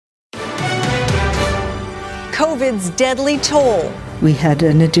COVID's deadly toll. We had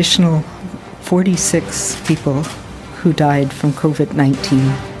an additional 46 people who died from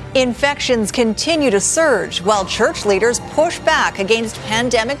COVID-19. Infections continue to surge while church leaders push back against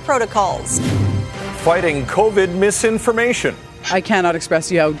pandemic protocols. Fighting COVID misinformation. I cannot express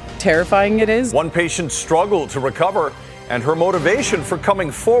to you how terrifying it is. One patient struggled to recover and her motivation for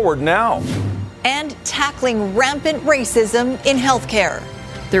coming forward now. And tackling rampant racism in healthcare.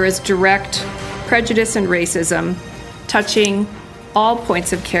 There is direct prejudice and racism touching all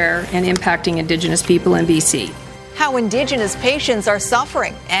points of care and impacting Indigenous people in BC. How Indigenous patients are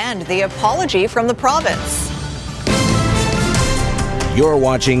suffering and the apology from the province. You're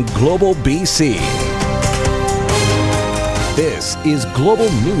watching Global BC. This is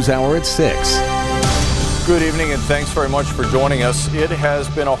Global News Hour at 6. Good evening and thanks very much for joining us. It has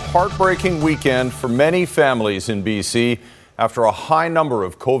been a heartbreaking weekend for many families in BC after a high number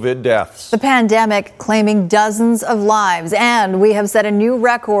of COVID deaths. The pandemic claiming dozens of lives, and we have set a new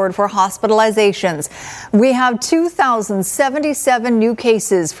record for hospitalizations. We have 2,077 new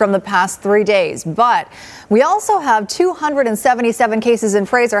cases from the past 3 days, but we also have 277 cases in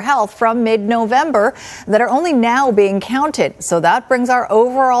Fraser Health from mid-November that are only now being counted. So that brings our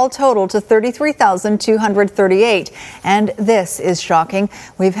overall total to 33,238. And this is shocking.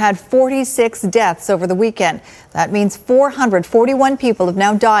 We've had 46 deaths over the weekend. That means 441 people have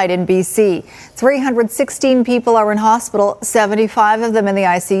now died in BC. 316 people are in hospital, 75 of them in the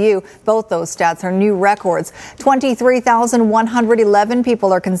ICU. Both those stats are new records. 23,111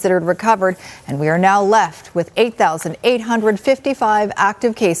 people are considered recovered, and we are now left with 8,855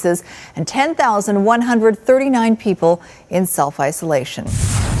 active cases and 10,139 people in self-isolation.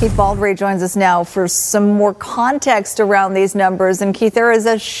 Keith Baldry joins us now for some more context around these numbers. And Keith, there is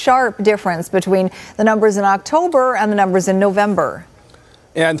a sharp difference between the numbers in October and the numbers in November.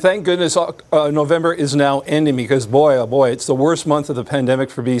 And thank goodness November is now ending because, boy, oh boy, it's the worst month of the pandemic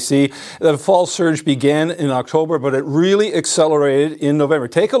for BC. The fall surge began in October, but it really accelerated in November.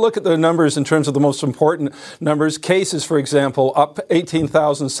 Take a look at the numbers in terms of the most important numbers. Cases, for example, up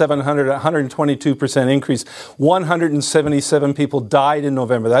 18,700, 122% increase. 177 people died in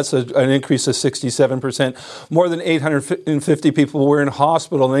November. That's an increase of 67%. More than 850 people were in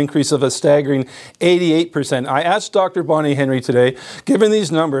hospital, an increase of a staggering 88%. I asked Dr. Bonnie Henry today, given these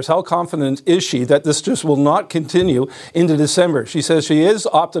numbers, how confident is she that this just will not continue into December? She says she is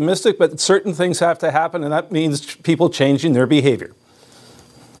optimistic, but certain things have to happen, and that means people changing their behavior.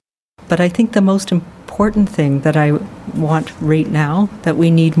 But I think the most important thing that I want right now, that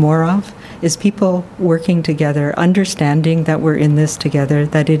we need more of, is people working together, understanding that we're in this together,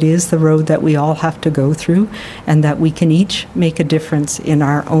 that it is the road that we all have to go through, and that we can each make a difference in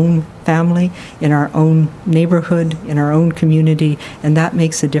our own family, in our own neighborhood, in our own community, and that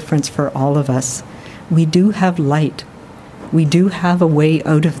makes a difference for all of us. We do have light. We do have a way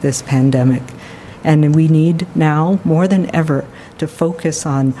out of this pandemic, and we need now, more than ever, to focus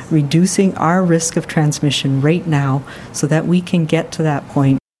on reducing our risk of transmission right now so that we can get to that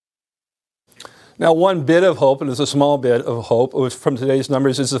point. Now, one bit of hope, and it's a small bit of hope from today's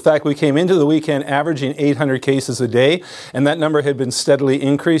numbers, is the fact we came into the weekend averaging 800 cases a day, and that number had been steadily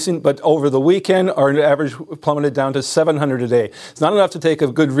increasing. But over the weekend, our average plummeted down to 700 a day. It's not enough to take a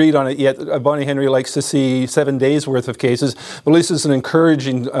good read on it yet. Bonnie Henry likes to see 7 days worth of cases, but at least it's an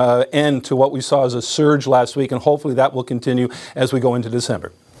encouraging end to what we saw as a surge last week, and hopefully that will continue as we go into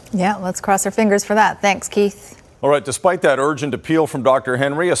December. Yeah, let's cross our fingers for that. Thanks, Keith. All right, despite that urgent appeal from Dr.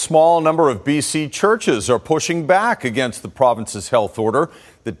 Henry, a small number of BC churches are pushing back against the province's health order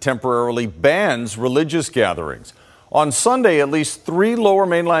that temporarily bans religious gatherings. On Sunday, at least 3 Lower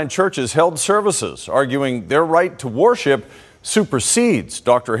Mainland churches held services, arguing their right to worship supersedes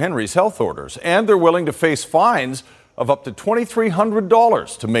Dr. Henry's health orders, and they're willing to face fines of up to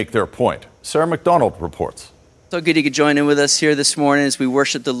 $2,300 to make their point. Sarah McDonald reports. So good you could join in with us here this morning as we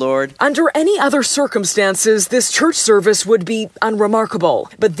worship the Lord. Under any other circumstances, this church service would be unremarkable.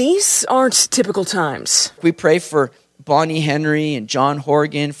 But these aren't typical times. We pray for Bonnie Henry and John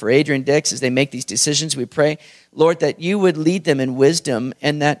Horgan, for Adrian Dix as they make these decisions. We pray, Lord, that you would lead them in wisdom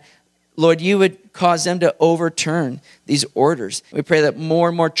and that, Lord, you would cause them to overturn these orders. We pray that more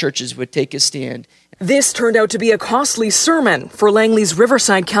and more churches would take a stand. This turned out to be a costly sermon for Langley's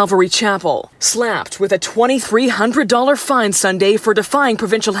Riverside Calvary Chapel, slapped with a $2,300 fine Sunday for defying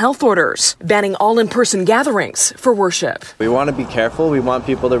provincial health orders, banning all in-person gatherings for worship. We want to be careful. We want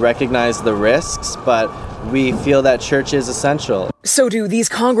people to recognize the risks, but we feel that church is essential. So do these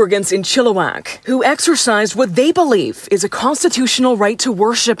congregants in Chilliwack, who exercised what they believe is a constitutional right to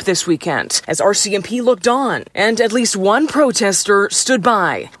worship this weekend, as RCMP looked on, and at least one protester stood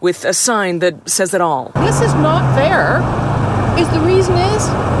by with a sign that says it all. This is not fair. The reason is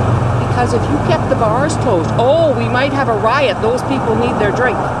because if you kept the bars closed, we might have a riot. Those people need their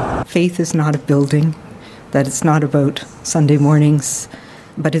drink. Faith is not a building, that it's not about Sunday mornings,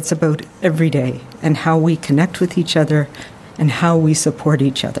 but it's about every day and how we connect with each other and how we support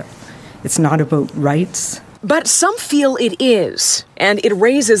each other. It's not about rights. But some feel it is, and it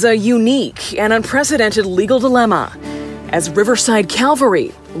raises a unique and unprecedented legal dilemma. As Riverside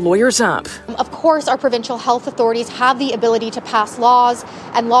Calvary lawyers up. Of course, our provincial health authorities have the ability to pass laws,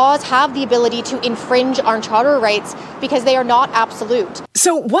 and laws have the ability to infringe on charter rights because they are not absolute.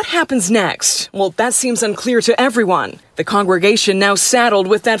 So what happens next? Well, that seems unclear to everyone. The congregation now saddled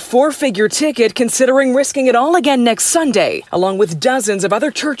with that 4-figure ticket, considering risking it all again next Sunday, along with dozens of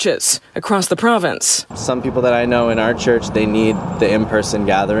other churches across the province. Some people that I know in our church, they need the in-person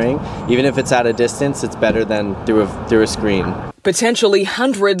gathering. Even if it's at a distance, it's better than through a screen. Potentially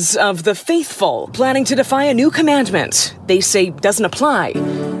hundreds of the faithful planning to defy a new commandment they say doesn't apply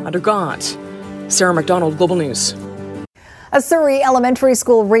under God. Sarah McDonald, Global News. A Surrey elementary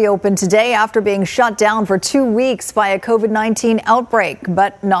school reopened today after being shut down for 2 weeks by a COVID-19 outbreak.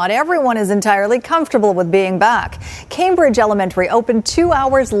 But not everyone is entirely comfortable with being back. Cambridge Elementary opened 2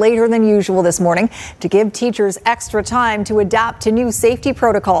 hours later than usual this morning to give teachers extra time to adapt to new safety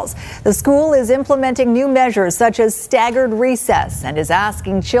protocols. The school is implementing new measures such as staggered recess and is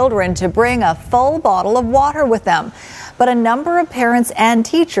asking children to bring a full bottle of water with them. But a number of parents and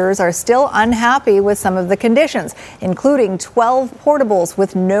teachers are still unhappy with some of the conditions, including 12 portables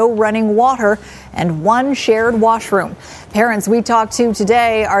with no running water and 1 shared washroom. Parents we talked to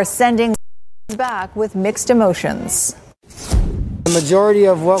today are sending back with mixed emotions. The majority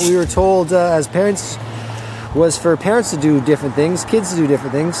of what we were told as parents was for parents to do different things, kids to do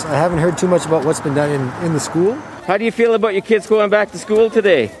different things. I haven't heard too much about what's been done in the school. How do you feel about your kids going back to school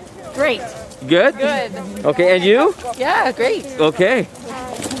today? Great. Good? Good. Okay, and you? Yeah, great. Okay.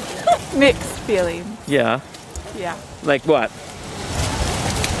 Mixed feelings. Yeah. Yeah. Like what?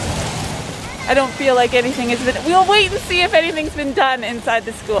 I don't feel like anything has been... We'll wait and see if anything's been done inside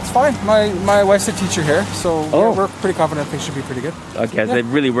the school. It's fine. My wife's a teacher here, so yeah, we're pretty confident things should be pretty good. Okay, yeah. They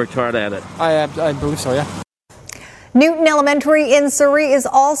really worked hard at it. I believe so, yeah. Newton Elementary in Surrey is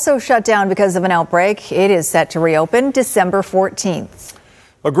also shut down because of an outbreak. It is set to reopen December 14th.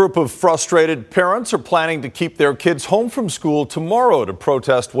 A group of frustrated parents are planning to keep their kids home from school tomorrow to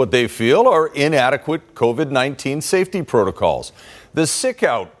protest what they feel are inadequate COVID-19 safety protocols. The Sick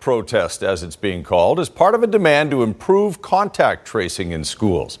Out protest, as it's being called, is part of a demand to improve contact tracing in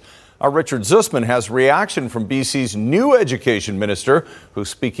schools. Our Richard Zussman has reaction from BC's new education minister, who's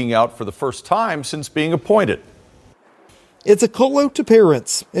speaking out for the first time since being appointed. It's a call out to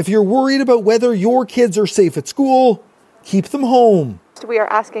parents. If you're worried about whether your kids are safe at school, keep them home. We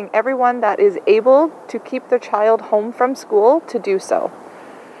are asking everyone that is able to keep their child home from school to do so.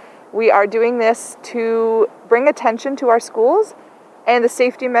 We are doing this to bring attention to our schools and the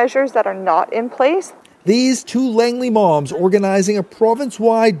safety measures that are not in place. These 2 Langley moms organizing a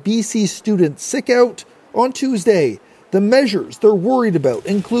province-wide BC student sick out on Tuesday. The measures they're worried about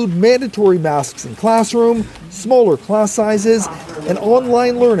include mandatory masks in classroom, smaller class sizes, and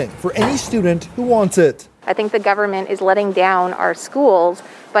online learning for any student who wants it. I think the government is letting down our schools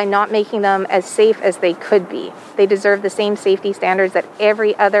by not making them as safe as they could be. They deserve the same safety standards that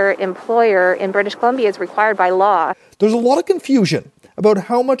every other employer in British Columbia is required by law. There's a lot of confusion about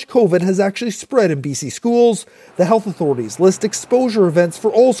how much COVID has actually spread in BC schools. The health authorities list exposure events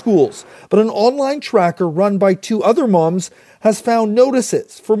for all schools, but an online tracker run by 2 other moms has found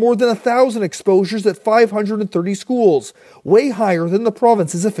notices for more than 1,000 exposures at 530 schools, way higher than the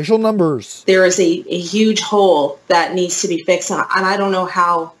province's official numbers. There is a huge hole that needs to be fixed, and I don't know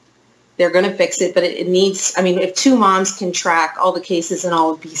how they're going to fix it, but it needs, if 2 moms can track all the cases in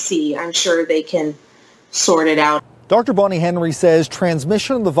all of BC, I'm sure they can sort it out. Dr. Bonnie Henry says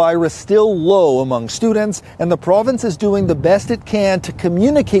transmission of the virus still low among students, and the province is doing the best it can to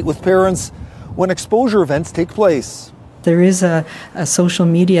communicate with parents when exposure events take place. There is a social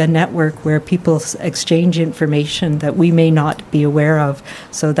media network where people exchange information that we may not be aware of.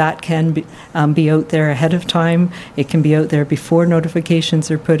 So that can be out there ahead of time. It can be out there before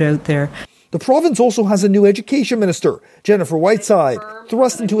notifications are put out there. The province also has a new education minister, Jennifer Whiteside,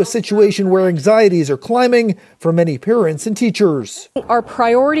 thrust into a situation where anxieties are climbing for many parents and teachers. Our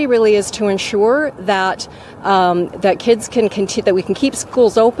priority really is to ensure that that kids can that we can keep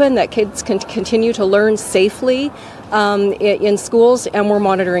schools open, that kids can continue to learn safely in schools, and we're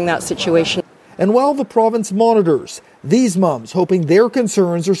monitoring that situation. And while the province monitors, these moms hoping their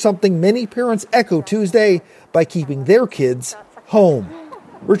concerns are something many parents echo Tuesday by keeping their kids home.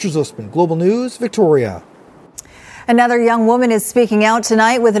 Richard Zussman, Global News, Victoria. Another young woman is speaking out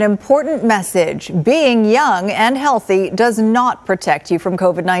tonight with an important message. Being young and healthy does not protect you from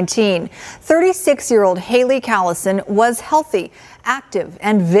COVID-19. 36-year-old Haley Callison was healthy, active,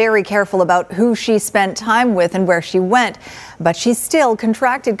 and very careful about who she spent time with and where she went. But she still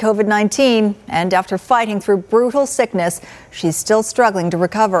contracted COVID-19, and after fighting through brutal sickness, she's still struggling to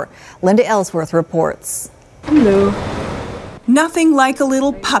recover. Linda Ellsworth reports. Hello. Nothing like a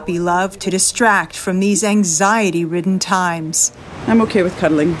little puppy love to distract from these anxiety-ridden times. I'm okay with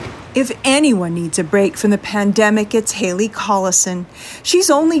cuddling. If anyone needs a break from the pandemic, it's Haley Collison.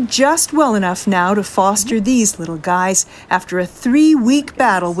 She's only just well enough now to foster these little guys after a 3-week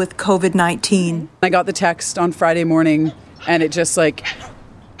battle with COVID-19. I got the text on Friday morning, and it just I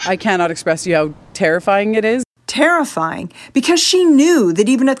cannot express to you how terrifying it is. Terrifying, because she knew that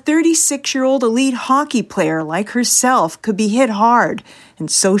even a 36-year-old elite hockey player like herself could be hit hard,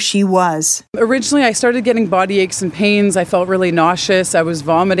 and so she was. Originally, I started getting body aches and pains. I felt really nauseous. I was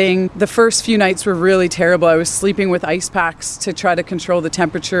vomiting. The first few nights were really terrible. I was sleeping with ice packs to try to control the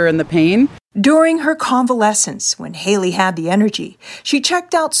temperature and the pain. During her convalescence, when Haley had the energy, she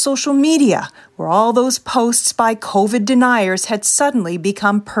checked out social media, where all those posts by COVID deniers had suddenly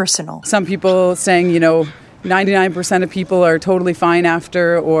become personal. Some people saying, 99% of people are totally fine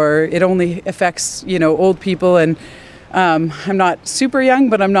after, or it only affects, old people. And I'm not super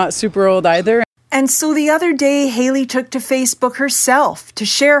young, but I'm not super old either. And so the other day, Haley took to Facebook herself to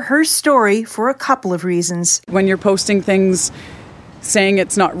share her story for a couple of reasons. When you're posting things saying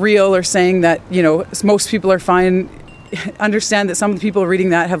it's not real or saying that, most people are fine, understand that some of the people reading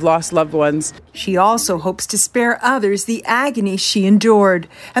that have lost loved ones. She also hopes to spare others the agony she endured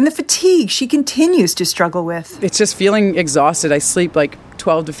and the fatigue she continues to struggle with. It's just feeling exhausted. I sleep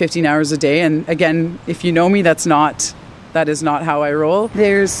 12 to 15 hours a day. And again, if you know me, that is not how I roll.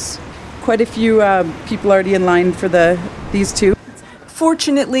 There's quite a few people already in line for these two.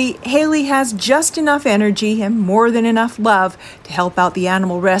 Fortunately, Haley has just enough energy and more than enough love to help out the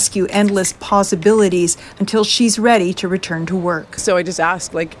animal rescue endless possibilities until she's ready to return to work. So I just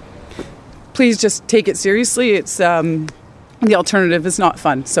ask, please just take it seriously. It's the alternative is not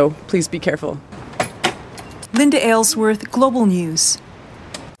fun, so please be careful. Linda Aylesworth, Global News.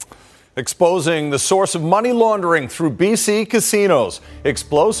 Exposing the source of money laundering through BC casinos.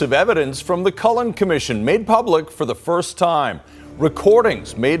 Explosive evidence from the Cullen Commission made public for the first time.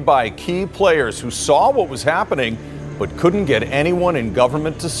 Recordings made by key players who saw what was happening but couldn't get anyone in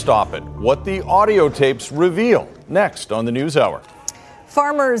government to stop it. What the audio tapes reveal next on the NewsHour.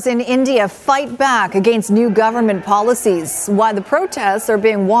 Farmers in India fight back against new government policies. Why the protests are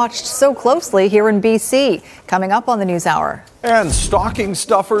being watched so closely here in BC. Coming up on the NewsHour. And stocking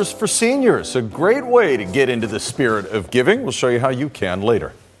stuffers for seniors. A great way to get into the spirit of giving. We'll show you how you can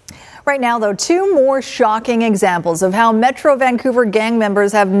later. Right now, though, 2 more shocking examples of how Metro Vancouver gang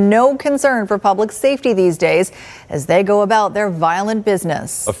members have no concern for public safety these days as they go about their violent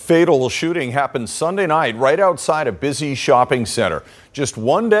business. A fatal shooting happened Sunday night right outside a busy shopping center, just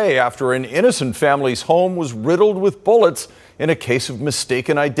one day after an innocent family's home was riddled with bullets in a case of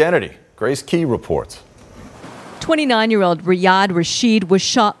mistaken identity. Grace Key reports. 29-year-old Riyad Rashid was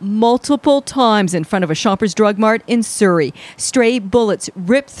shot multiple times in front of a Shoppers Drug Mart in Surrey. Stray bullets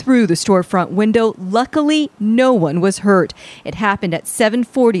ripped through the storefront window. Luckily, no one was hurt. It happened at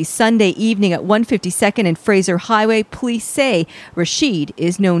 7:40 Sunday evening at 152nd and Fraser Highway. Police say Rashid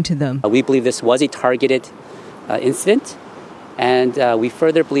is known to them. We believe this was a targeted incident, and we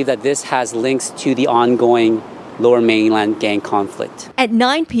further believe that this has links to the ongoing Lower Mainland gang conflict. At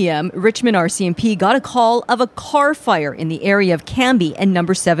 9 p.m., Richmond RCMP got a call of a car fire in the area of Cambie and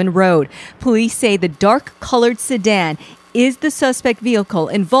Number 7 Road. Police say the dark-colored sedan is the suspect vehicle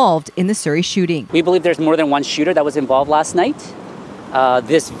involved in the Surrey shooting. We believe there's more than one shooter that was involved last night.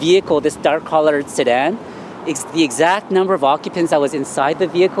 This vehicle, this dark-colored sedan, the exact number of occupants that was inside the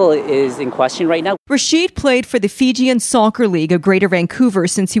vehicle is in question right now. Rashid played for the Fijian Soccer League of Greater Vancouver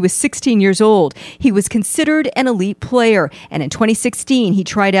since he was 16 years old. He was considered an elite player, and in 2016, he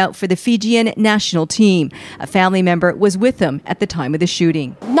tried out for the Fijian national team. A family member was with him at the time of the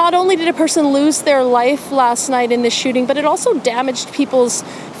shooting. Not only did a person lose their life last night in the shooting, but it also damaged people's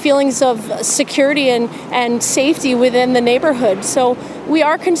feelings of security and safety within the neighborhood. So we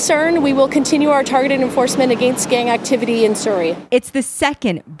are concerned. We will continue our targeted enforcement against gang activity in Surrey. It's the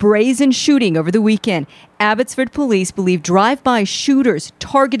second brazen shooting over the weekend. Abbotsford police believe drive-by shooters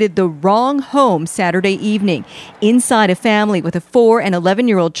targeted the wrong home Saturday evening. Inside, a family with a 4- and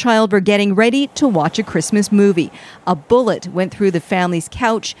 11-year-old child were getting ready to watch a Christmas movie. A bullet went through the family's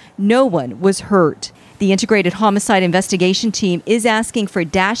couch. No one was hurt. The Integrated Homicide Investigation Team is asking for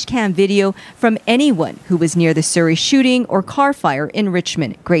dash cam video from anyone who was near the Surrey shooting or car fire in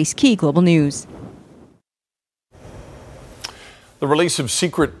Richmond. Grace Key, Global News. The release of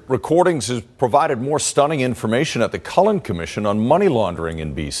secret recordings has provided more stunning information at the Cullen Commission on money laundering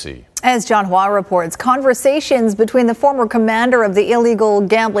in BC. As John Hua reports, conversations between the former commander of the Illegal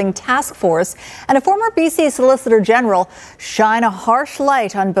Gambling Task Force and a former BC Solicitor General shine a harsh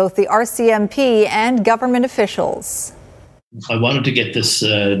light on both the RCMP and government officials. I wanted to get this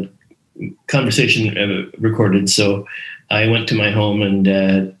conversation recorded, so I went to my home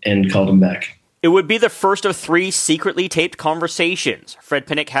and called him back. It would be the first of 3 secretly taped conversations Fred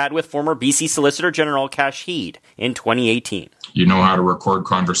Pinnock had with former BC Solicitor General Kash Heed in 2018. You know how to record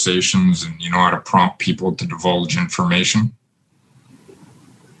conversations and you know how to prompt people to divulge information?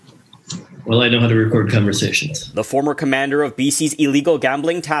 Well, I know how to record conversations. The former commander of BC's Illegal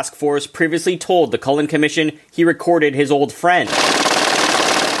Gambling Task Force previously told the Cullen Commission he recorded his old friend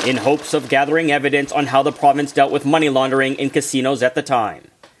in hopes of gathering evidence on how the province dealt with money laundering in casinos at the time.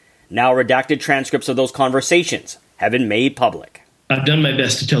 Now redacted transcripts of those conversations have been made public. I've done my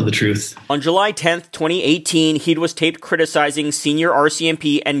best to tell the truth. On July 10th, 2018, Heed was taped criticizing senior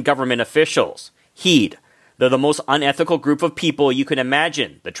RCMP and government officials. Heed, they're the most unethical group of people you can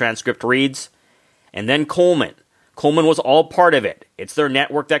imagine, the transcript reads. And then Coleman. Coleman was all part of it. It's their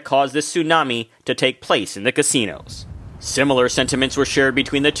network that caused this tsunami to take place in the casinos. Similar sentiments were shared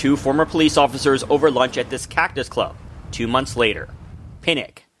between the 2 former police officers over lunch at this Cactus Club 2 months later.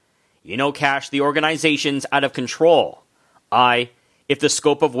 Pinnock. You know, Kash, the organization's out of control. If the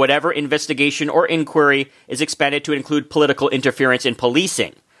scope of whatever investigation or inquiry is expanded to include political interference in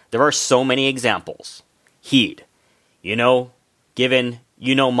policing, there are so many examples. Heed. Given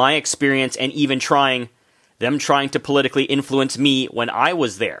my experience and even trying to politically influence me when I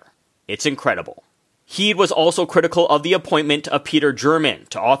was there, it's incredible. Heed was also critical of the appointment of Peter German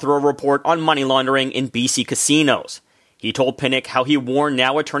to author a report on money laundering in BC casinos. He told Pinnock how he warned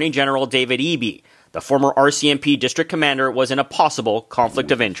now Attorney General David Eby, the former RCMP district commander, was in a possible conflict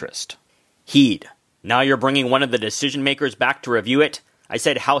of interest. Heed. Now you're bringing one of the decision makers back to review it? I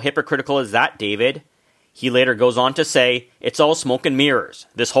said, how hypocritical is that, David? He later goes on to say, it's all smoke and mirrors.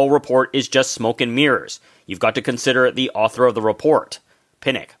 This whole report is just smoke and mirrors. You've got to consider the author of the report.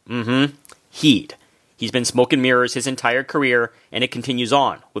 Pinnock. Heed. He's been smoke and mirrors his entire career, and it continues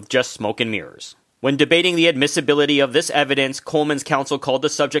on with just smoke and mirrors. When debating the admissibility of this evidence, Coleman's counsel called the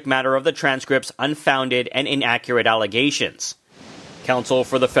subject matter of the transcripts unfounded and inaccurate allegations. Counsel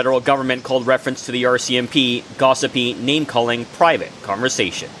for the federal government called reference to the RCMP gossipy, name-calling, private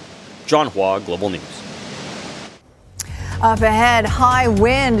conversation. John Hua, Global News. Up ahead, high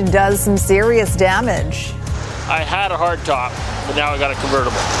wind does some serious damage. I had a hard top, but now I got a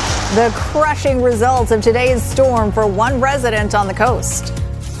convertible. The crushing results of today's storm for one resident on the coast.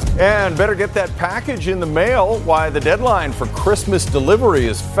 And better get that package in the mail. Why, the deadline for Christmas delivery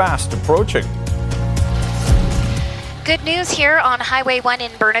is fast approaching. Good news here on Highway 1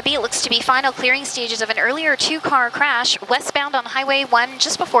 in Burnaby. It looks to be final clearing stages of an earlier 2-car crash westbound on Highway 1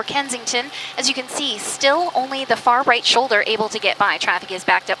 just before Kensington. As you can see, still only the far right shoulder able to get by. Traffic is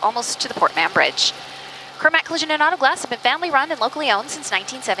backed up almost to the Port Mann Bridge. Kermac Collision and Auto Glass have been family run and locally owned since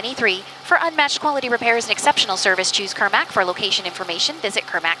 1973. For unmatched quality repairs and exceptional service, choose Kermac. For location information, visit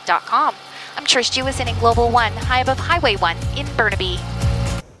Kermac.com. I'm Trish Jewison in Global One, high above Highway 1 in Burnaby.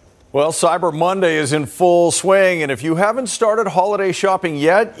 Well, Cyber Monday is in full swing, and if you haven't started holiday shopping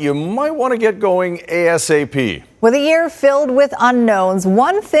yet, you might want to get going ASAP. With a year filled with unknowns,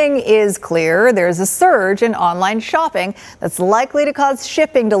 one thing is clear. There's a surge in online shopping that's likely to cause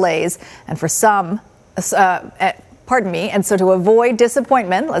shipping delays. And for some, and so to avoid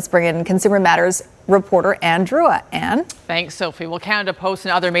disappointment, let's bring in Consumer Matters reporter Ann Drua. Ann? Thanks, Sophie. Well, Canada Post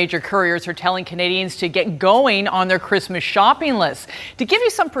and other major couriers are telling Canadians to get going on their Christmas shopping list. To give you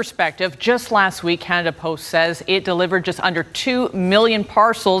some perspective, just last week, Canada Post says it delivered just under 2 million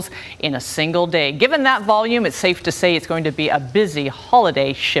parcels in a single day. Given that volume, it's safe to say it's going to be a busy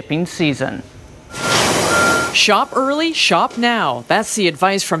holiday shipping season. Shop early, shop now. That's the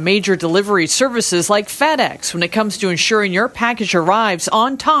advice from major delivery services like FedEx when it comes to ensuring your package arrives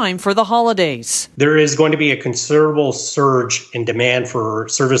on time for the holidays. There is going to be a considerable surge in demand for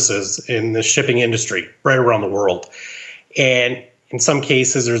services in the shipping industry right around the world. And in some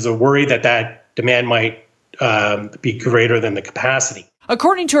cases, there's a worry that demand might be greater than the capacity.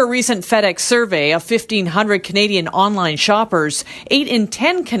 According to a recent FedEx survey of 1,500 Canadian online shoppers, 8 in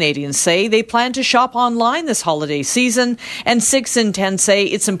 10 Canadians say they plan to shop online this holiday season, and 6 in 10 say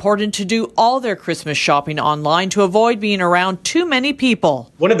it's important to do all their Christmas shopping online to avoid being around too many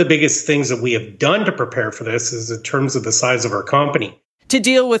people. One of the biggest things that we have done to prepare for this is in terms of the size of our company. To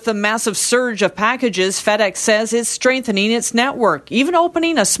deal with the massive surge of packages, FedEx says it's strengthening its network, even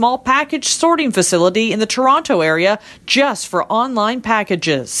opening a small package sorting facility in the Toronto area just for online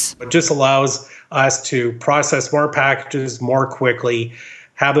packages. It just allows us to process more packages more quickly,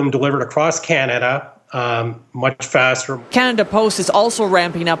 have them delivered across Canada much faster. Canada Post is also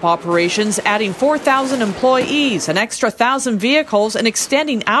ramping up operations, adding 4,000 employees, an extra 1,000 vehicles, and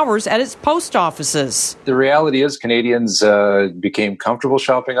extending hours at its post offices. The reality is Canadians became comfortable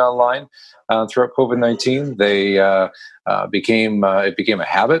shopping online throughout COVID-19. It became a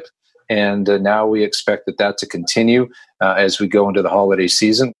habit, and now we expect that to continue as we go into the holiday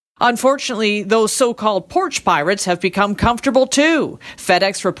season. Unfortunately, those so-called porch pirates have become comfortable too.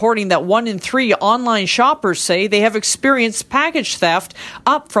 FedEx reporting that 1 in 3 online shoppers say they have experienced package theft,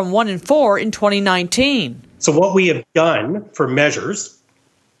 up from 1 in 4 in 2019. So what we have done for measures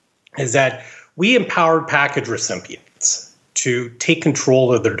is that we empowered package recipients to take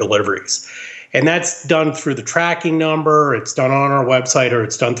control of their deliveries. And that's done through the tracking number, it's done on our website, or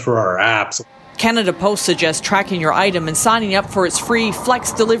it's done through our apps. Canada Post suggests tracking your item and signing up for its free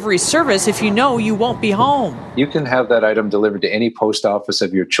Flex delivery service if you know you won't be home. You can have that item delivered to any post office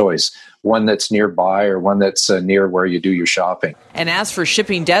of your choice, one that's nearby or one that's near where you do your shopping. And as for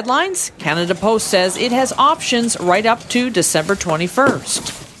shipping deadlines, Canada Post says it has options right up to December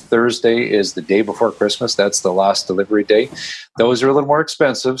 21st. Thursday is the day before Christmas. That's the last delivery day. Those are a little more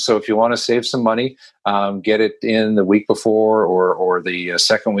expensive. So if you want to save some money, get it in the week before or the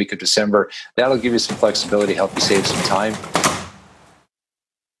second week of December. That'll give you some flexibility, help you save some time.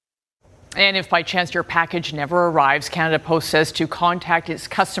 And if by chance your package never arrives, Canada Post says to contact its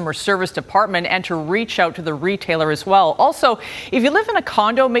customer service department and to reach out to the retailer as well. Also, if you live in a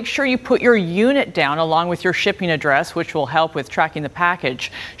condo, make sure you put your unit down along with your shipping address, which will help with tracking the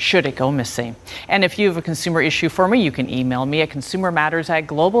package should it go missing. And if you have a consumer issue for me, you can email me at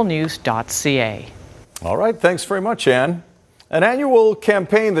consumermatters@globalnews.ca. All right, thanks very much, Ann. An annual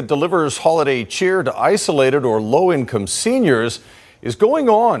campaign that delivers holiday cheer to isolated or low-income seniors is going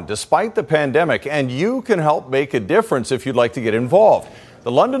on despite the pandemic, and you can help make a difference if you'd like to get involved.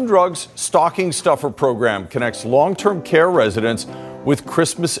 The London Drugs Stocking Stuffer program connects long-term care residents with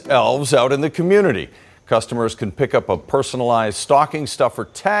Christmas elves out in the community. Customers can pick up a personalized stocking stuffer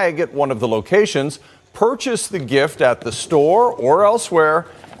tag at one of the locations, purchase the gift at the store or elsewhere,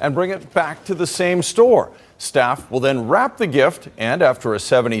 and bring it back to the same store. Staff will then wrap the gift and, after a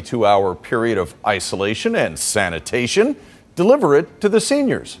 72-hour period of isolation and sanitation, deliver it to the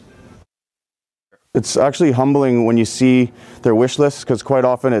seniors. It's actually humbling when you see their wish list, because quite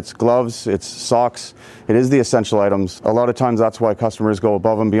often it's gloves, it's socks, it is the essential items. A lot of times that's why customers go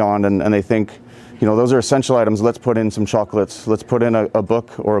above and beyond and they think, you know, those are essential items, let's put in some chocolates, let's put in a book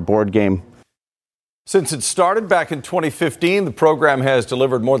or a board game. Since it started back in 2015, the program has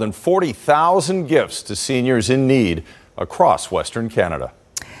delivered more than 40,000 gifts to seniors in need across Western Canada.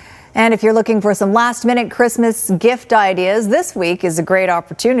 And if you're looking for some last-minute Christmas gift ideas, this week is a great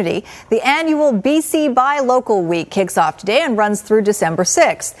opportunity. The annual BC Buy Local Week kicks off today and runs through December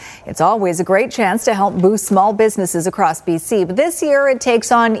 6th. It's always a great chance to help boost small businesses across BC, but this year it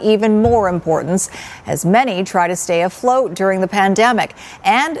takes on even more importance as many try to stay afloat during the pandemic.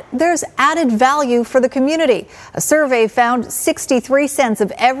 And there's added value for the community. A survey found 63 cents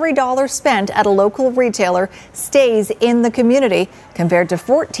of every dollar spent at a local retailer stays in the community, compared to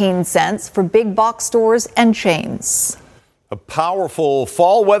 14 cents for big box stores and chains. A powerful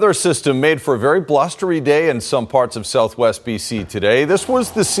fall weather system made for a very blustery day in some parts of southwest BC today. This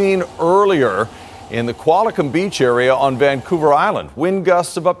was the scene earlier in the Qualicum Beach area on Vancouver Island. Wind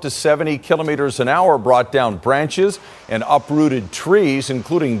gusts of up to 70 kilometers an hour brought down branches and uprooted trees,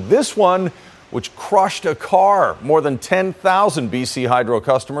 including this one, which crushed a car. More than 10,000 BC Hydro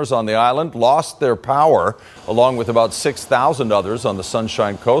customers on the island lost their power, along with about 6,000 others on the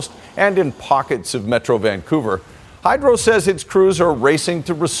Sunshine Coast and in pockets of Metro Vancouver. Hydro says its crews are racing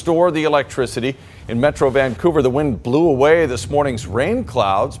to restore the electricity. In Metro Vancouver, the wind blew away this morning's rain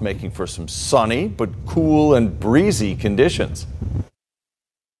clouds, making for some sunny but cool and breezy conditions.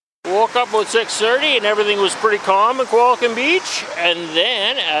 Woke up about 6:30 and everything was pretty calm at Qualicum Beach. And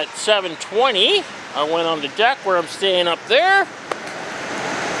then at 7:20, I went on the deck where I'm staying up there.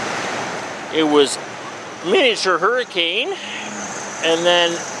 It was miniature hurricane. And then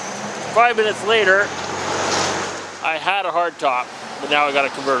 5 minutes later, I had a hardtop, but now I got a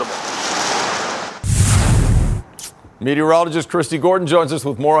convertible. Meteorologist Christy Gordon joins us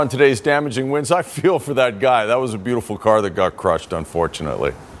with more on today's damaging winds. I feel for that guy. That was a beautiful car that got crushed,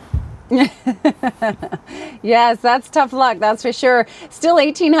 unfortunately. Yes, that's tough luck, that's for sure. Still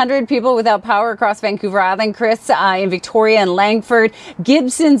 1,800 people without power across Vancouver Island, Chris, in Victoria and Langford.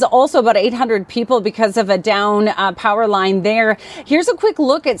 Gibson's also about 800 people because of a down power line there. Here's a quick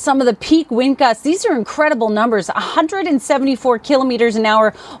look at some of the peak wind gusts. These are incredible numbers. 174 kilometers an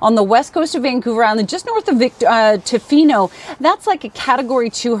hour on the west coast of Vancouver Island, just north of Tofino. That's like a Category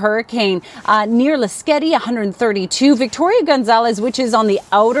 2 hurricane. Near Lesqueti, 132. Victoria Gonzalez, which is on the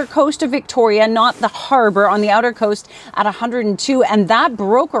outer coast of Victoria, not the harbor, on the outer coast at 102, and that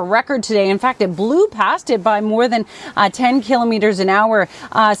broke a record today. In fact, it blew past it by more than 10 kilometers an hour.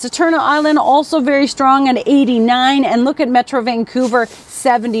 Saturna Island also very strong at 89, and look at Metro Vancouver,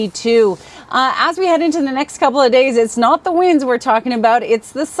 72. As we head into the next couple of days, it's not the winds we're talking about,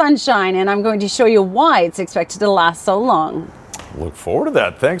 it's the sunshine, and I'm going to show you why it's expected to last so long. Look forward to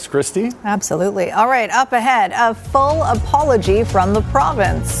that. Thanks, Christy. Absolutely. All right, up ahead, a full apology from the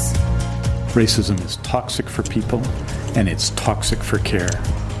province. Racism is toxic for people, and it's toxic for care.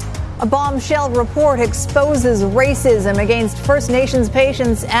 A bombshell report exposes racism against First Nations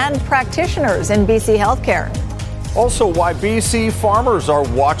patients and practitioners in BC healthcare. Also, why BC farmers are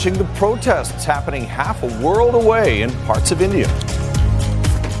watching the protests happening half a world away in parts of India.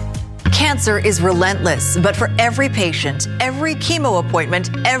 Cancer is relentless, but for every patient, every chemo appointment,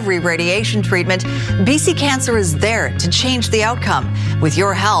 every radiation treatment, BC Cancer is there to change the outcome. With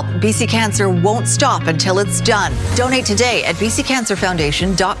your help, BC Cancer won't stop until it's done. Donate today at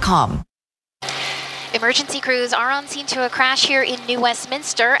bccancerfoundation.com. Emergency crews are on scene to a crash here in New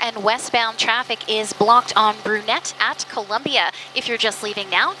Westminster, and westbound traffic is blocked on Brunette at Columbia. If you're just leaving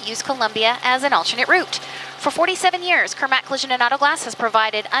now, use Columbia as an alternate route. For 47 years, Kermac Collision and Auto Glass has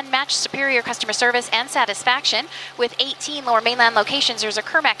provided unmatched superior customer service and satisfaction. With 18 Lower Mainland locations, there's a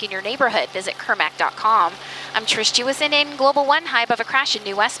Kermac in your neighborhood. Visit Kermac.com. I'm Trish Jewison in Global One. High above a crash in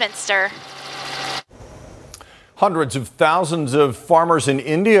New Westminster. Hundreds of thousands of farmers in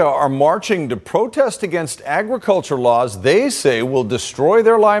India are marching to protest against agriculture laws they say will destroy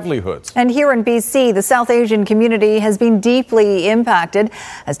their livelihoods. And here in BC, the South Asian community has been deeply impacted.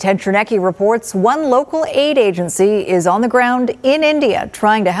 As Ted Chernecki reports, one local aid agency is on the ground in India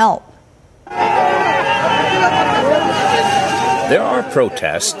trying to help. There are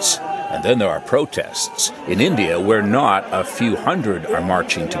protests, and then there are protests. In India, where not a few hundred are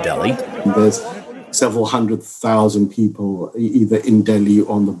marching to Delhi. There's several 100,000 people either in Delhi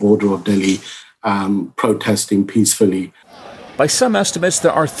or on the border of Delhi protesting peacefully. By some estimates,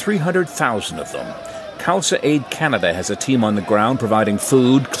 there are 300,000 of them. Khalsa Aid Canada has a team on the ground providing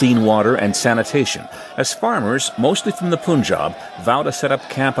food, clean water, and sanitation, as farmers, mostly from the Punjab, vow to set up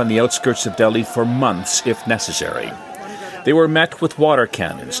camp on the outskirts of Delhi for months if necessary. They were met with water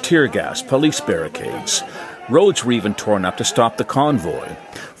cannons, tear gas, police barricades. Roads were even torn up to stop the convoy.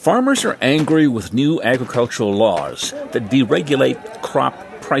 Farmers are angry with new agricultural laws that deregulate crop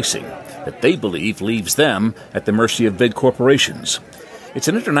pricing that they believe leaves them at the mercy of big corporations. It's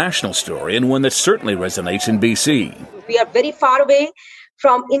an international story and one that certainly resonates in BC. We are very far away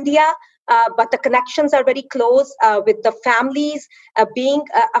from India, but the connections are very close with the families being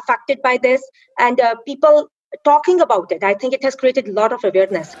affected by this and people talking about it. I think it has created a lot of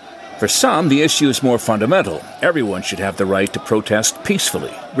awareness. For some, the issue is more fundamental. Everyone should have the right to protest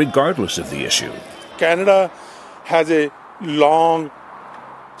peacefully, regardless of the issue. Canada has a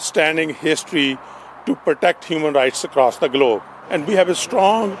long-standing history to protect human rights across the globe. And we have a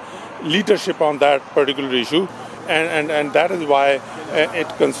strong leadership on that particular issue. And that is why it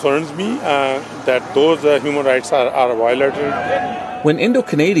concerns me that those human rights are violated. When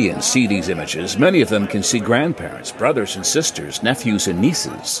Indo-Canadians see these images, many of them can see grandparents, brothers and sisters, nephews and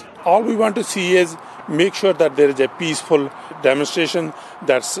nieces. All we want to see is make sure that there is a peaceful demonstration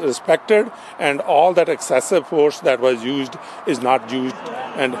that's respected, and all that excessive force that was used is not used,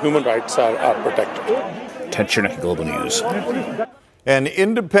 and human rights are protected. Ted Chernick, Global News. An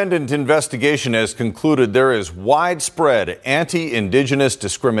independent investigation has concluded there is widespread anti-Indigenous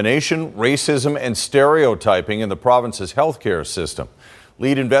discrimination, racism, and stereotyping in the province's healthcare system.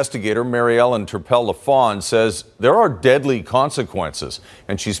 Lead investigator Mary Ellen Turpel-Lafond says there are deadly consequences,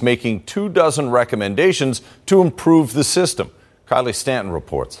 and she's making 24 recommendations to improve the system. Kylie Stanton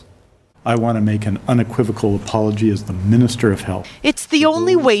reports. I want to make an unequivocal apology as the Minister of Health. It's the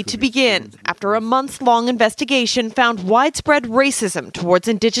only way to begin after a month-long investigation found widespread racism towards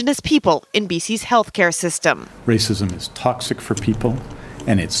Indigenous people in BC's healthcare system. Racism is toxic for people,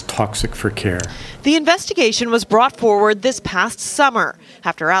 and it's toxic for care. The investigation was brought forward this past summer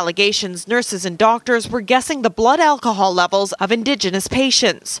after allegations nurses and doctors were guessing the blood alcohol levels of Indigenous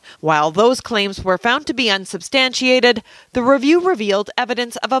patients. While those claims were found to be unsubstantiated, the review revealed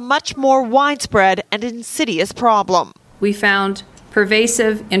evidence of a much more widespread and insidious problem. We found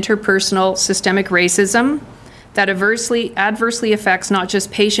pervasive interpersonal systemic racism that adversely affects not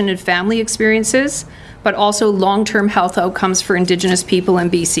just patient and family experiences, but also long-term health outcomes for Indigenous people in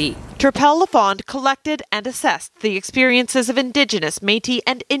BC. Turpel-Lafond collected and assessed the experiences of Indigenous, Métis,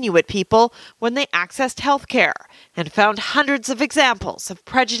 and Inuit people when they accessed healthcare and found hundreds of examples of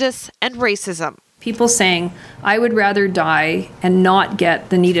prejudice and racism. People saying, I would rather die and not get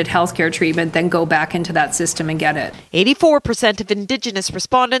the needed healthcare treatment than go back into that system and get it. 84% of Indigenous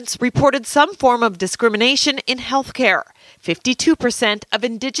respondents reported some form of discrimination in healthcare. 52% of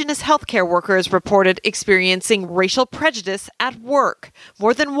Indigenous healthcare workers reported experiencing racial prejudice at work.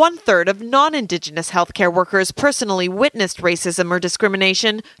 More than one-third of non-Indigenous healthcare workers personally witnessed racism or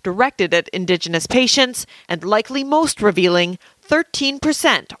discrimination directed at Indigenous patients, and likely most revealing,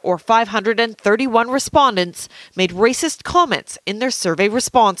 13%, or 531 respondents, made racist comments in their survey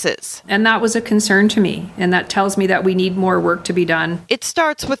responses. And that was a concern to me, and that tells me that we need more work to be done. It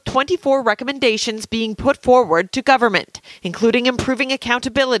starts with 24 recommendations being put forward to government, including improving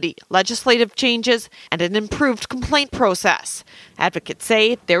accountability, legislative changes, and an improved complaint process. Advocates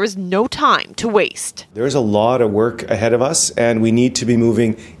say there is no time to waste. There is a lot of work ahead of us, and we need to be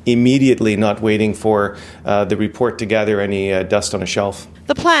moving immediately, not waiting for the report to gather any dust on a shelf.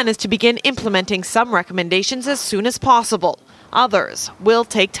 The plan is to begin implementing some recommendations as soon as possible. Others will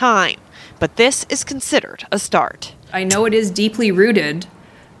take time, but this is considered a start. I know it is deeply rooted,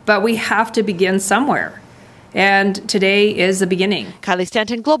 but we have to begin somewhere. And today is the beginning. Kylie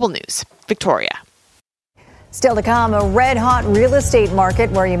Stanton, Global News, Victoria. Still to come, a red-hot real estate market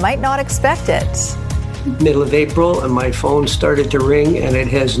where you might not expect it. Middle of April, and my phone started to ring, and it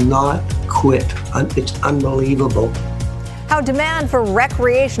has not quit. It's unbelievable. How demand for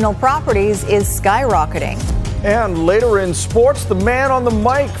recreational properties is skyrocketing. And later in sports, the man on the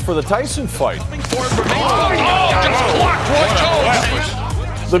mic for the Tyson fight.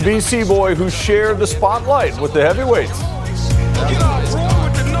 The BC boy who shared the spotlight with the heavyweights.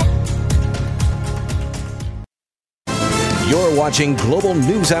 You're watching Global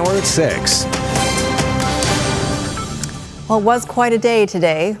News Hour at 6. Well, it was quite a day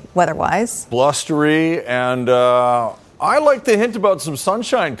today, weather-wise. Blustery, and I like the hint about some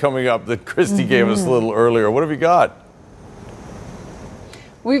sunshine coming up that Christy gave us a little earlier. What have you got?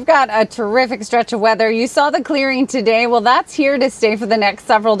 We've got a terrific stretch of weather. You saw the clearing today. Well, that's here to stay for the next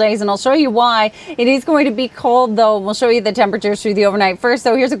several days, and I'll show you why. It is going to be cold, though. We'll show you the temperatures through the overnight. First,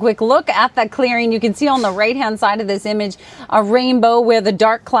 though, here's a quick look at that clearing. You can see on the right-hand side of this image a rainbow where the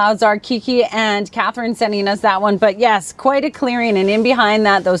dark clouds are. Kiki and Catherine sending us that one. But yes, quite a clearing, and in behind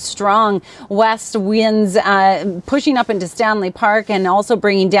that, those strong west winds pushing up into Stanley Park and also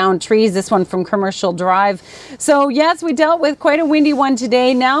bringing down trees. This one from Commercial Drive. So, yes, we dealt with quite a windy one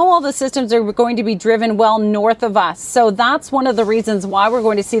today. Now all the systems are going to be driven well north of us. So that's one of the reasons why we're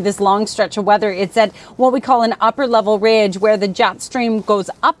going to see this long stretch of weather. It's at what we call an upper level ridge where the jet stream goes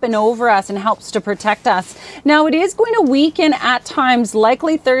up and over us and helps to protect us. Now it is going to weaken at times,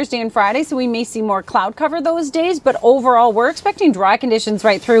 likely Thursday and Friday, so we may see more cloud cover those days. But overall, we're expecting dry conditions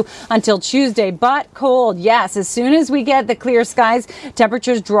right through until Tuesday, but cold. Yes, as soon as we get the clear skies,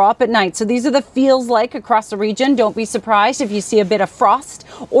 temperatures drop at night. So these are the feels like across the region. Don't be surprised if you see a bit of frost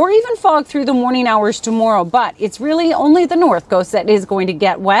west, or even fog through the morning hours tomorrow. But it's really only the north coast that is going to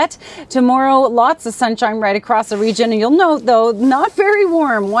get wet. Tomorrow, lots of sunshine right across the region. And you'll note, though, not very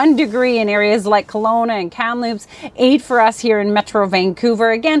warm. 1 degree in areas like Kelowna and Kamloops, 8 for us here in Metro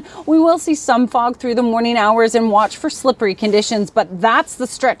Vancouver. Again, we will see some fog through the morning hours and watch for slippery conditions. But that's the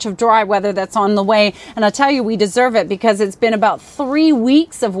stretch of dry weather that's on the way. And I'll tell you, we deserve it because it's been about 3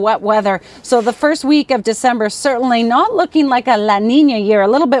 weeks of wet weather. So the first week of December certainly not looking like a La Nina year, a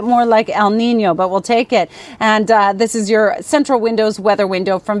little bit more like El Nino, but we'll take it. And this is your Central Windows weather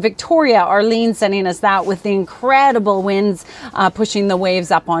window from Victoria. Arlene sending us that with the incredible winds pushing the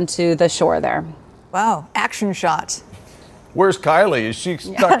waves up onto the shore there. Wow, action shot. Where's Kylie? Is she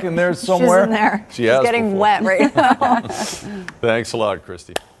stuck in there somewhere? She's in there. She's getting wet right now. Thanks a lot,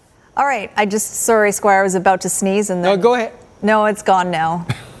 Christy. All right, sorry, Squire, I was about to sneeze and then... No, go ahead. No, it's gone now.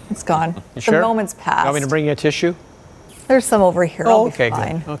 It's gone. You sure? The moment's passed. You want me to bring you a tissue? There's some over here. Oh, I'll be okay,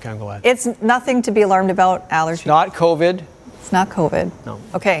 fine. good. Okay, I'm glad. It's nothing to be alarmed about. Allergy. It's not COVID. It's not COVID. No.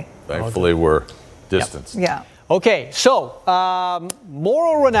 Okay. Thankfully, we're distanced. Yeah. Okay, so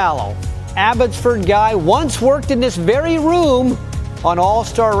Mauro Ranallo, Abbotsford guy, once worked in this very room on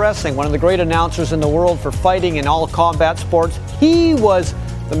All-Star Wrestling, one of the great announcers in the world for fighting in all combat sports. He was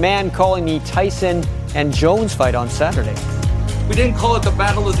the man calling the Tyson and Jones fight on Saturday. We didn't call it the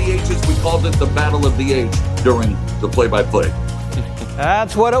Battle of the Ages, we called it the Battle of the Age during the play-by-play.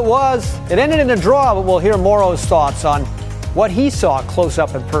 That's what it was. It ended in a draw, but we'll hear Mauro's thoughts on what he saw close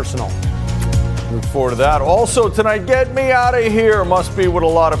up and personal. Look forward to that. Also tonight, get me out of here must be what a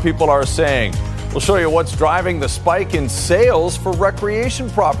lot of people are saying. We'll show you what's driving the spike in sales for recreation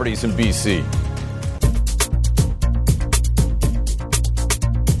properties in BC.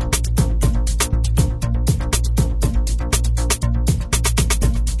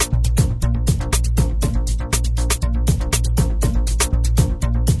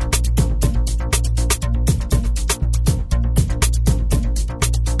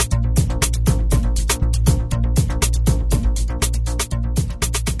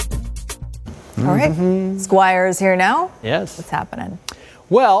 All right. Squire is here now. Yes. What's happening?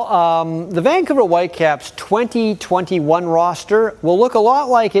 Well, the Vancouver Whitecaps 2021 roster will look a lot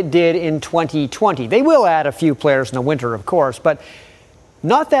like it did in 2020. They will add a few players in the winter, of course, but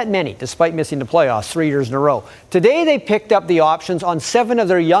not that many, despite missing the playoffs 3 years in a row. Today, they picked up the options on 7 of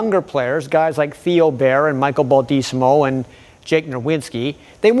their younger players, guys like Theo Bair and Michael Baldissimo and Jake Nerwinski.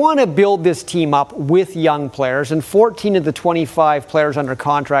 They want to build this team up with young players, and 14 of the 25 players under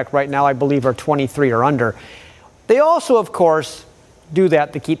contract right now, I believe, are 23 or under. They also, of course, do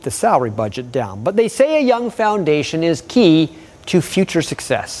that to keep the salary budget down. But they say a young foundation is key to future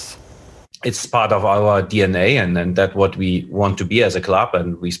success. It's part of our DNA, and that's what we want to be as a club.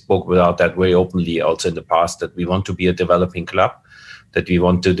 And we spoke about that very openly also in the past, that we want to be a developing club, that we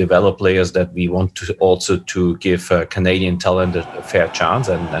want to develop players, that we want to also to give Canadian talent a fair chance,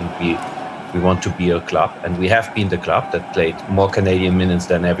 and we want to be a club. And we have been the club that played more Canadian minutes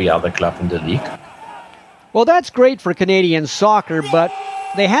than every other club in the league. Well, that's great for Canadian soccer, but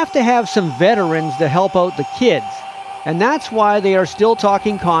they have to have some veterans to help out the kids. And that's why they are still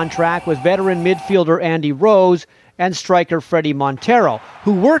talking contract with veteran midfielder Andy Rose and striker Freddie Montero,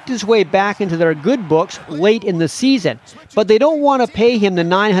 who worked his way back into their good books late in the season. But they don't want to pay him the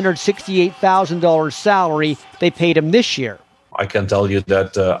 $968,000 salary they paid him this year. I can tell you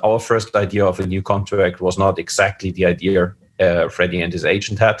that our first idea of a new contract was not exactly the idea Freddie and his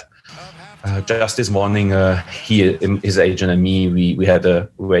agent had. Just this morning, his agent and me, we had a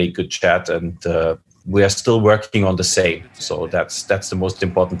very good chat, and we are still working on the same. So that's the most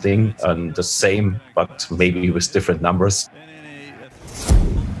important thing, and the same, but maybe with different numbers.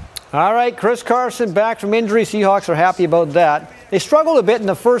 All right, Chris Carson back from injury. Seahawks are happy about that. They struggled a bit in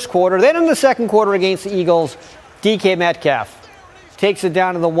the first quarter. Then in the second quarter against the Eagles, DK Metcalf takes it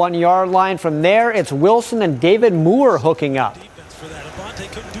down to the 1 yard line. From there, it's Wilson and David Moore hooking up.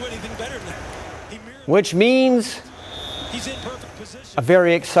 Which means a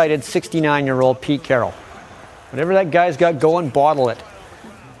very excited 69-year-old Pete Carroll. Whatever that guy's got going, bottle it.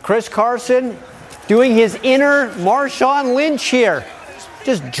 Chris Carson doing his inner Marshawn Lynch here.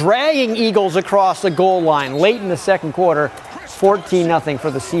 Just dragging Eagles across the goal line late in the second quarter. 14-0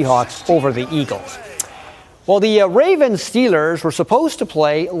 for the Seahawks over the Eagles. Well, the Ravens Steelers were supposed to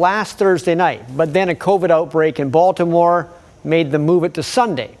play last Thursday night, but then a COVID outbreak in Baltimore made them move it to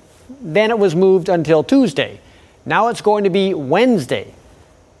Sunday. Then it was moved until Tuesday. Now it's going to be Wednesday.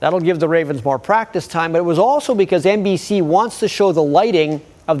 That'll give the Ravens more practice time, but it was also because NBC wants to show the lighting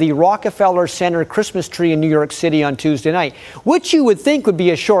of the Rockefeller Center Christmas tree in New York City on Tuesday night, which you would think would be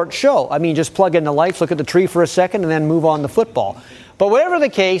a short show. I mean, just plug in the lights, look at the tree for a second, and then move on to football. But whatever the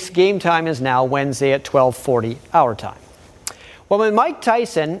case, game time is now Wednesday at 12:40 our time. Well, when Mike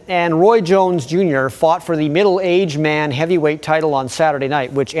Tyson and Roy Jones Jr. fought for the middle-aged man heavyweight title on Saturday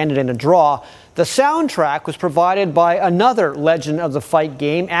night, which ended in a draw, the soundtrack was provided by another legend of the fight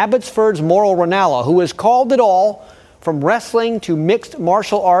game, Abbotsford's Mauro Ranallo, who has called it all, from wrestling to mixed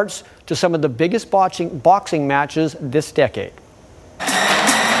martial arts to some of the biggest boxing matches this decade.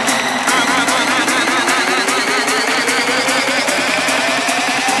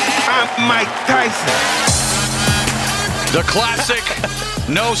 I'm Mike Tyson. The classic,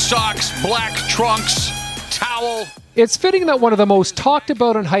 no socks, black trunks, towel. It's fitting that one of the most talked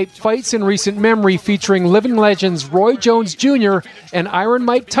about and hyped fights in recent memory, featuring living legends Roy Jones Jr. and Iron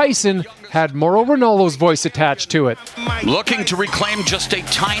Mike Tyson, had Mauro Ranallo's voice attached to it. Looking to reclaim just a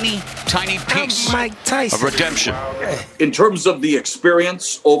tiny piece of redemption. In terms of the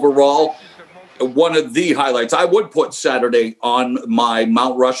experience overall, one of the highlights, I would put Saturday on my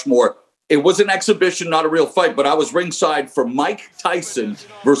Mount Rushmore. It was an exhibition, not a real fight, but I was ringside for Mike Tyson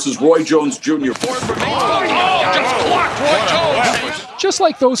versus Roy Jones Jr. Just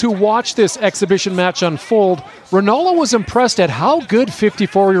like those who watched this exhibition match unfold, Ranallo was impressed at how good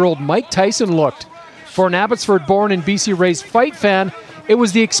 54-year-old Mike Tyson looked. For an Abbotsford-born and BC-raised fight fan, it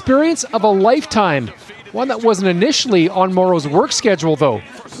was the experience of a lifetime. One that wasn't initially on Mauro's work schedule, though.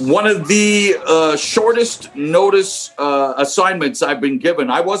 One of the shortest notice assignments I've been given.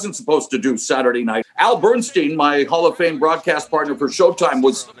 I wasn't supposed to do Saturday night. Al Bernstein, my Hall of Fame broadcast partner for Showtime,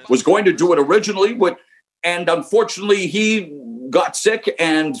 was going to do it originally, and unfortunately he got sick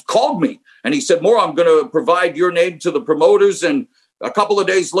and called me. And he said, Mauro, I'm going to provide your name to the promoters. And a couple of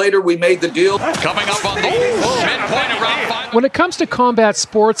days later, we made the deal. Coming up on the midpoint of round 5. When it comes to combat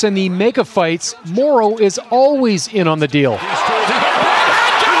sports and the mega fights, Mauro is always in on the deal.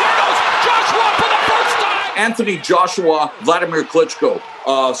 Anthony Joshua, Vladimir Klitschko,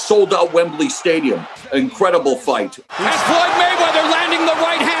 sold out Wembley Stadium. Incredible fight. As Floyd Mayweather landing the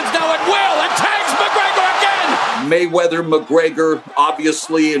right hands now at will and tags McGregor again. Mayweather, McGregor,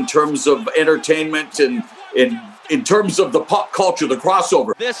 obviously in terms of entertainment and in terms of the pop culture, the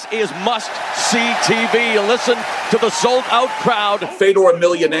crossover. This is must-see TV. You listen to the sold-out crowd. Fedor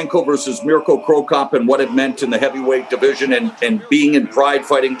Emelianenko versus Mirko Cro Cop and what it meant in the heavyweight division and being in Pride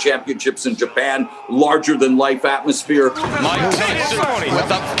Fighting Championships in Japan, larger-than-life atmosphere. Mike Tyson with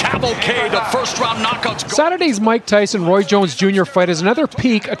a cavalcade of first-round knockouts. Saturday's Mike Tyson-Roy Jones Jr. fight is another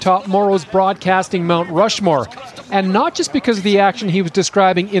peak atop Mauro's broadcasting Mount Rushmore. And not just because of the action he was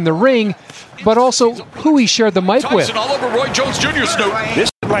describing in the ring, but also who he shared the mic with. Tyson all over Roy Jones Jr. Snoop. This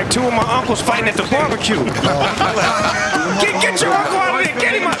is like two of my uncles fighting at the barbecue. Get your uncle out of there.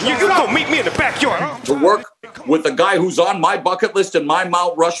 Get him out. You go meet me in the backyard. To work with a guy who's on my bucket list and my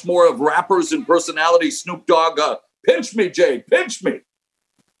Mount Rushmore of rappers and personalities, Snoop Dogg, pinch me, Jay, pinch me.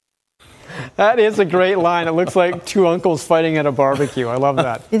 That is a great line. It looks like two uncles fighting at a barbecue. I love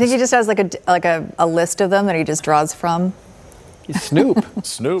that. You think he just has like a list of them that he just draws from? Snoop.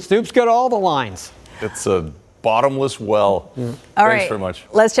 Snoop's got all the lines. It's a bottomless well. All Thanks right. very much.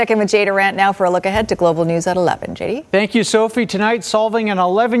 Let's check in with Jay Durant now for a look ahead to Global News at 11. JD? Thank you, Sophie. Tonight, solving an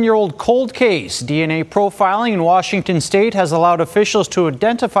 11-year-old cold case. DNA profiling in Washington state has allowed officials to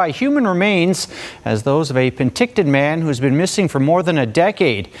identify human remains as those of a Penticton man who's been missing for more than a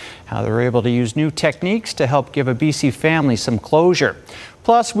decade. How they were able to use new techniques to help give a BC family some closure.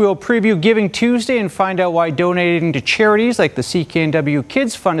 Plus, we'll preview Giving Tuesday and find out why donating to charities like the CKNW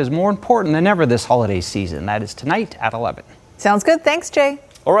Kids Fund is more important than ever this holiday season. That is tonight at 11. Sounds good. Thanks, Jay.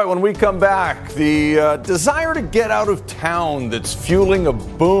 All right, when we come back, the desire to get out of town that's fueling a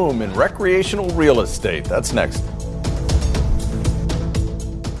boom in recreational real estate. That's next.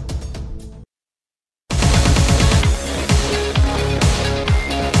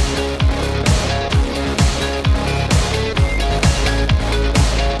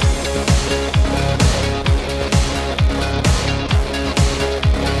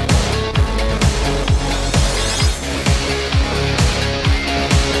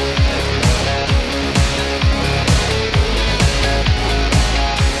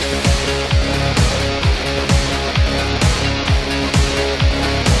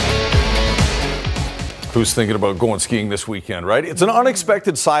 Who's thinking about going skiing this weekend, right? It's an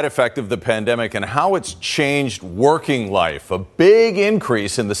unexpected side effect of the pandemic and how it's changed working life. A big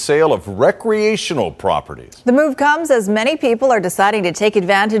increase in the sale of recreational properties. The move comes as many people are deciding to take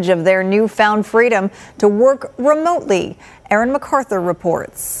advantage of their newfound freedom to work remotely. Aaron MacArthur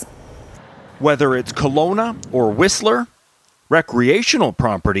reports. Whether it's Kelowna or Whistler, recreational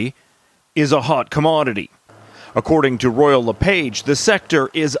property is a hot commodity. According to Royal LePage, the sector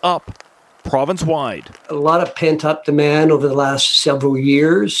is up province-wide. A lot of pent-up demand over the last several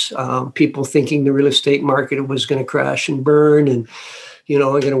years. People thinking the real estate market was going to crash and burn and, we're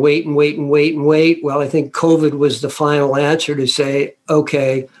going to wait and wait and wait and wait. Well, I think COVID was the final answer to say,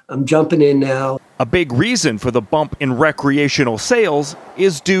 okay, I'm jumping in now. A big reason for the bump in recreational sales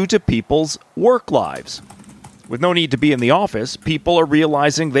is due to people's work lives. With no need to be in the office, people are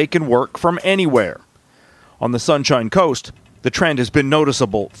realizing they can work from anywhere. On the Sunshine Coast, the trend has been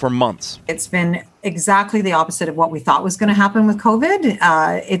noticeable for months. It's been exactly the opposite of what we thought was going to happen with COVID.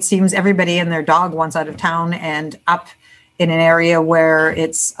 It seems everybody and their dog wants out of town and up in an area where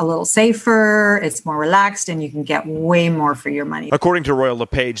it's a little safer, it's more relaxed, and you can get way more for your money. According to Royal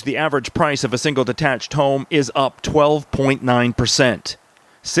LePage, the average price of a single detached home is up 12.9%,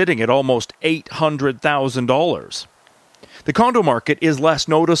 sitting at almost $800,000. The condo market is less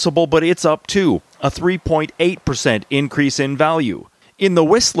noticeable, but it's up too, a 3.8% increase in value. In the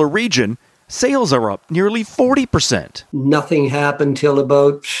Whistler region, sales are up nearly 40%. Nothing happened till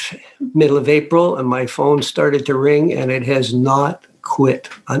about middle of April, and my phone started to ring, and it has not quit.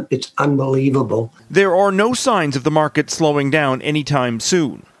 It's unbelievable. There are no signs of the market slowing down anytime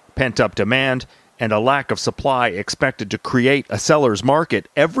soon. Pent-up demand and a lack of supply expected to create a seller's market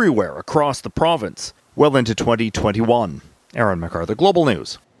everywhere across the province well into 2021. Aaron MacArthur, Global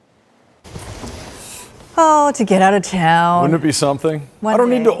News. Oh, to get out of town. Wouldn't it be something? One I don't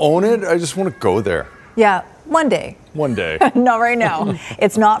day. need to own it. I just want to go there. Yeah, one day. One day. Not right now.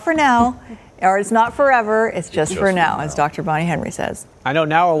 It's not for now, or it's not forever. It's just for now, as Dr. Bonnie Henry says. I know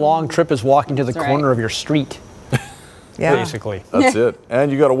now a long trip is walking to the corner of your street. Yeah. Basically. That's it.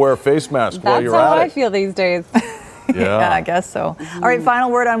 And you got to wear a face mask while you're That's how at I it. feel these days. Yeah, I guess so. All right,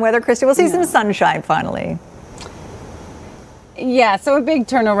 final word on weather, Christy. We'll see some sunshine finally. Yeah, so a big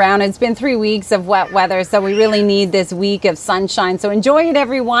turnaround. It's been 3 weeks of wet weather, so we really need this week of sunshine. So enjoy it,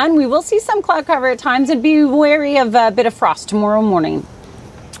 everyone. We will see some cloud cover at times, and be wary of a bit of frost tomorrow morning.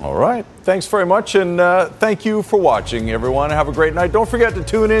 All right. Thanks very much, and thank you for watching, everyone. Have a great night. Don't forget to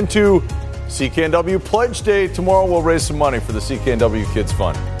tune in to CKNW Pledge Day. Tomorrow we'll raise some money for the CKNW Kids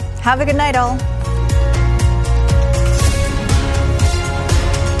Fund. Have a good night, all.